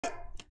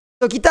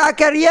So kita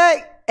akan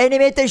react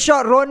animated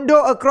shot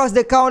Rondo across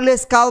the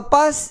countless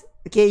Kalpas.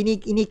 Okay,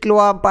 ini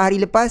keluar 4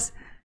 hari lepas.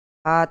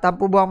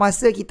 Tanpa buang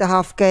masa, kita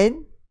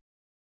halfkan.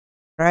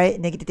 Right,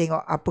 dan kita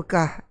tengok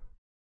apakah.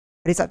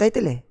 Ada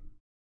subtitle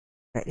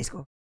Right, let's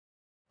go.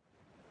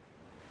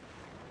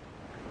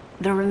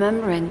 The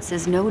remembrance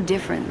is no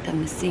different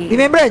than the sea.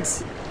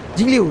 Remembrance!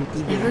 Jing Liu.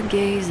 Never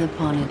gaze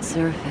upon its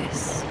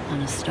surface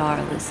on a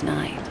starless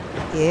night.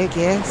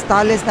 Okay.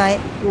 Starless night.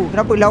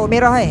 Kenapa laut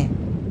merah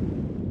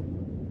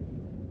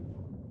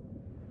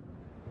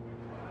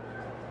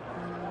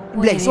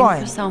Black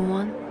Swan.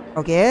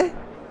 Okay.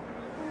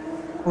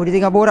 Dia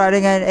tengah borak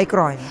dengan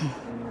ACHERON.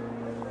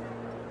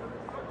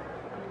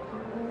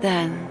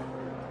 Then,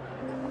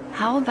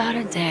 how about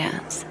a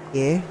dance?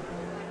 Okay.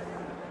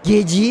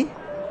 Geji.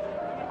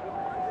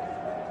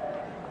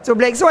 So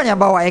Black Swan yang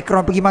bawa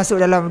ACHERON pergi masuk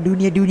dalam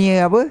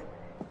dunia-dunia apa?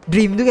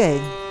 Dream tu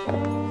kan?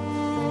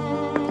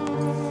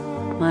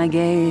 My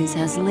gaze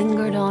has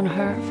lingered on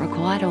her for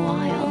quite a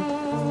while.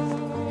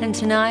 And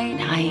tonight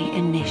I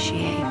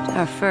initiate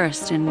our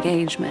first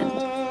engagement.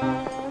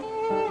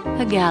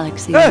 A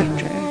galaxy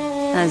ranger,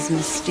 as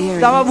mysterious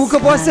as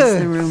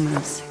the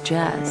rumors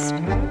suggest.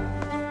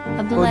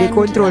 A blend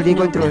of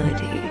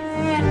nobility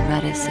and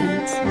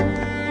reticence.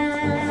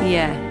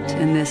 Yet,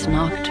 in this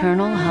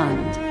nocturnal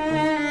hunt,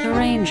 the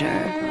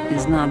ranger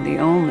is not the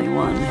only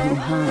one who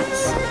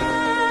hunts.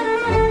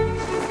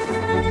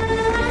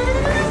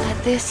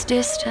 At this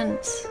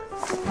distance,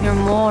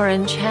 you're more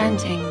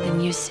enchanting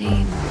than you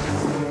seem.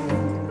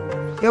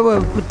 Ya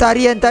apa?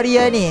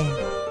 Tarian-tarian ni.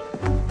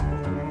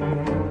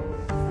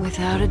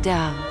 Without a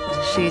doubt,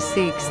 she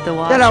seeks the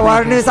water. Yalah,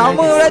 warna sama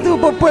lah tu,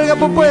 purple dengan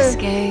purple.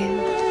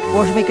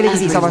 Watchmaker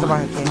lagi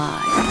sama-sama.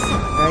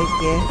 Right,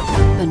 okay.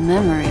 But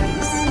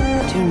memories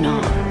do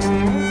not.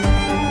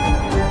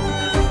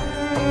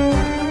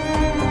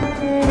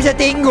 Macam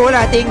tango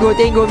lah, tango.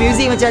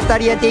 Music macam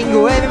tarian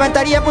tango Memang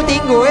tarian pun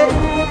tango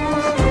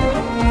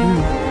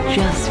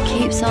Just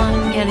keeps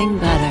on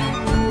getting better,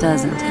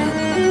 doesn't it?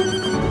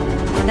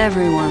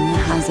 Everyone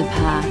has a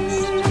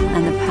past,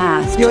 and the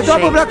past tu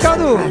apa belakang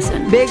tu?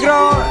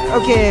 Background,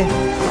 okay.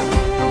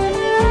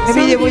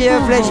 Maybe dia punya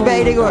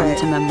flashback dia kot.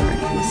 To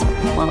memories,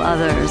 while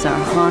others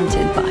are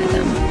haunted by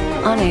them,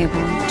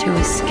 unable to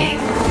escape.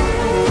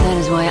 That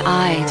is why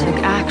I took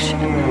action.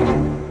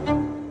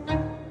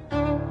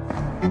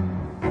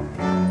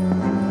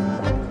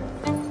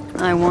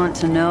 I want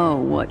to know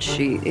what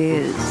she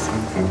is.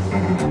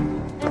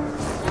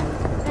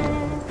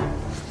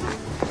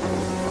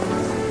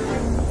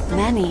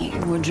 Many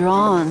were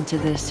drawn to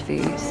this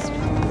feast.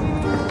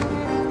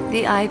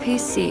 The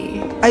IPC,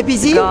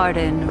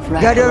 Garden of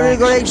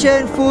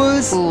Recollection,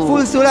 Fools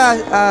tu lah.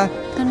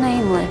 The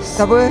Nameless,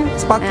 siapa?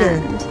 Sparkle.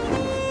 And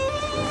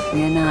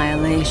the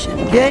Annihilation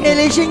Gang. The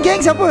Annihilation Gang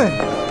siapa?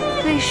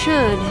 They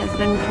should have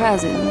been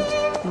present,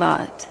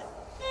 but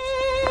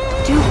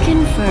Duke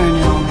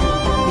Inferno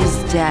is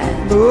dead.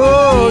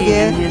 He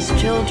and his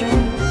children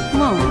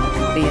won't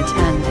be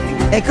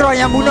attending. ACHERON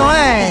yang bunuh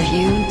Have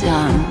you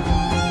done,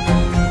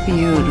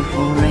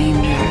 beautiful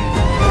ranger?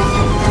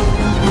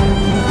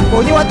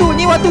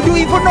 Ni waktu Duke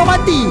Inferno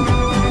mati.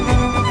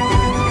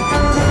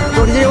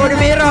 Dia jadi warna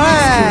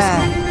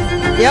merah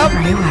Yup.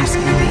 Are you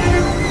asking me?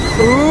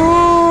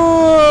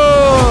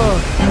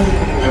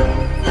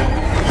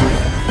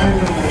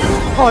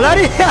 Oh,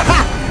 lari.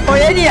 Oh,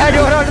 ya ni ada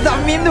orang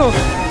letak meme tu.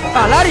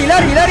 Lari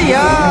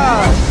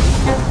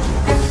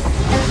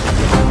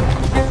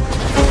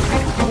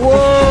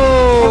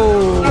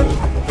Wow.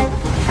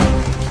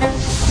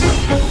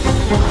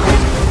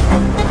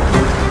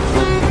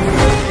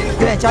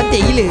 Kena cantik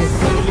gila.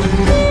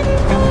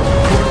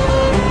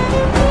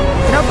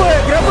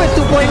 Kenapa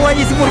 2.1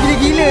 ni semua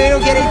gila-gila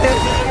karakter?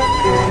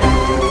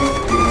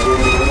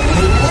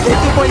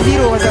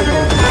 2.0 masa tu.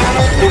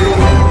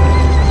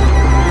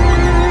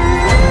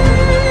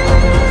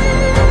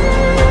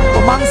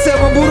 Pemangsa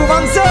memburu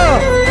mangsa.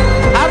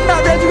 Arnab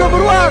dan juga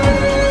beruang.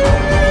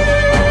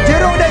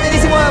 Jerung dah jadi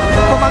semua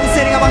pemangsa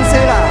dengan mangsa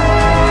lah.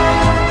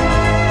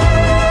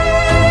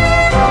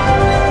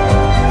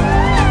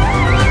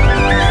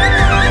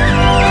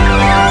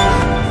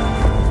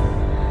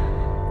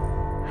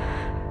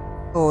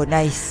 Oh,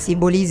 nice.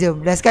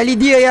 Symbolism. Dan sekali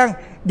dia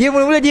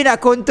mula-mula dia nak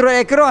control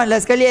ACHERON.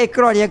 Last sekali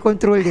ACHERON yang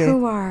control dia.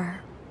 Who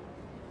are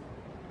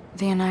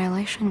the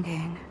Annihilation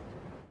Gang?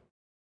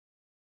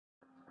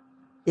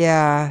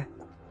 Yeah.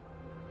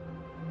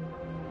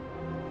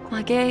 My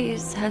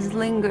gaze has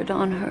lingered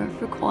on her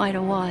for quite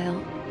a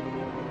while,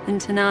 and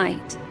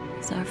tonight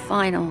is our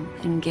final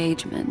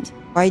engagement.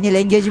 Final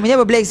engagement ni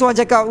apa? Black Swan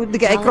cakap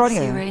dekat ACHERON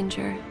ke?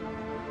 Ranger.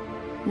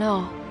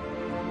 No,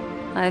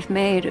 I've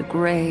made a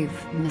grave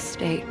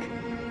mistake.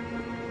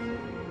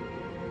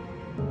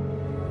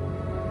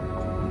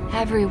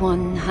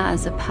 Everyone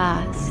has a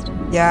past.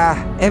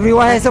 Yeah,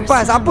 everyone has a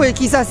past. Apa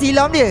kisah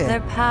silam dia?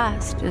 Their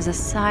past is a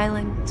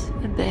silent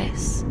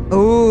abyss.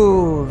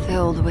 Oh,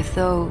 filled with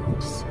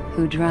those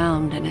who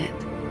drowned in it.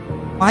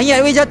 Mayat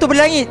weh jatuh dari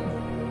langit.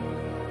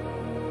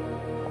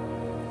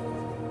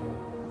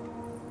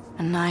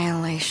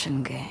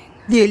 Annihilation Gang.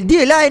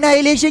 Dia lah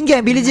Annihilation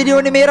Gang bila jadi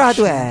warna merah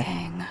tu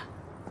Gang.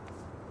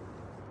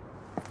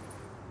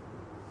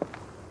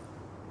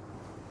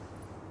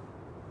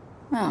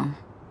 Oh.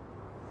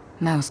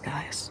 Those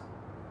guys.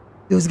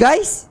 Those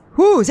guys?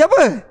 Who?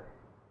 Siapa?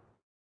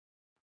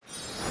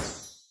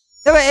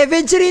 Siapa?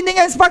 Adventuring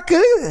dengan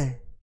Sparkle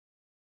ke?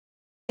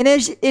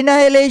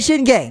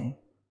 Annihilation Gang.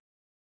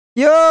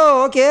 Yo,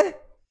 okay.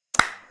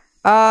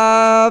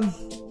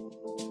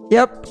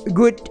 Yep,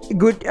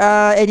 good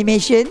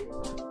animation.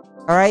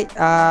 Alright,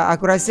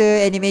 aku rasa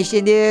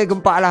animation dia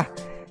gempak lah.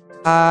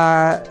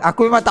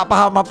 Aku memang tak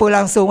faham apa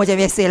langsung macam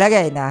biasa lah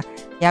kan.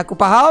 Yang aku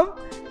faham,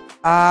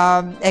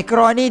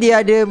 ACHERON ni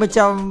dia ada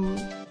macam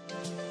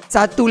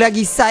satu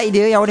lagi side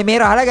dia yang warna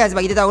merah lah kan.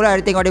 Sebab kita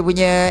tahulah dia tengok dia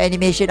punya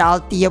animation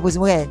ulti apa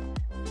semua kan.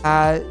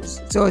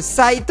 So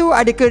side tu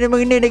ada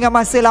kena-mengena dengan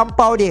masa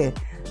lampau dia.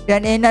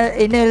 Dan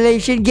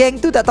Annihilation Gang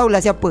tu tak tahulah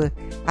siapa.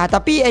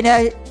 Tapi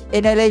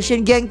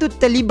Annihilation Gang tu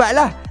terlibat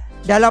lah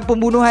dalam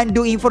pembunuhan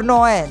Duke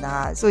Inferno kan.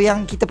 So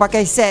yang kita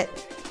pakai set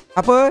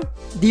apa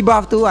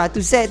debuff tu, tu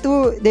set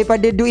tu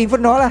daripada Duke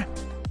Inferno lah.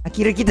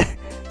 Kira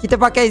kita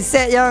pakai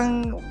set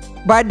yang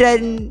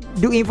badan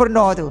Duke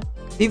Inferno tu.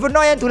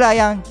 Inferno yang tu lah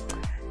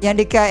yang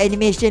dekat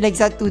animation lagi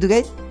satu tu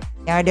kan,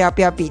 yang ada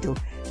api-api tu.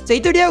 So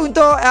itu dia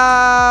untuk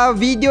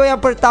video yang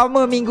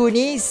pertama minggu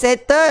ni.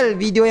 Settle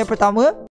video yang pertama.